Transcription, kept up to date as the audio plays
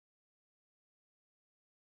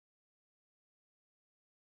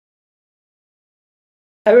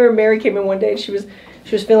I remember Mary came in one day and she was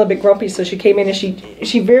feeling a bit grumpy, so she came in and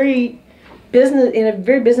she very in a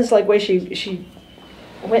very businesslike way, she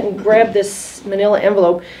went and grabbed this manila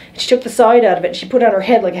envelope and she took the side out of it and she put it on her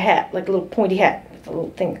head like a hat, like a little pointy hat, a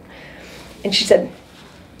little thing. And she said,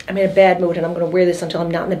 "I'm in a bad mood and I'm going to wear this until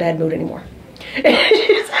I'm not in a bad mood anymore." And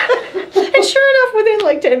sure enough, within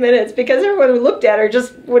like 10 minutes, because everyone who looked at her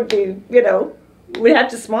just would be, you know, would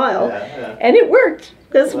have to smile. Yeah. And it worked.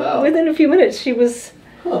 Because within a few minutes, she was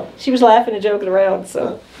laughing and joking around.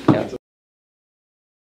 So. Yeah.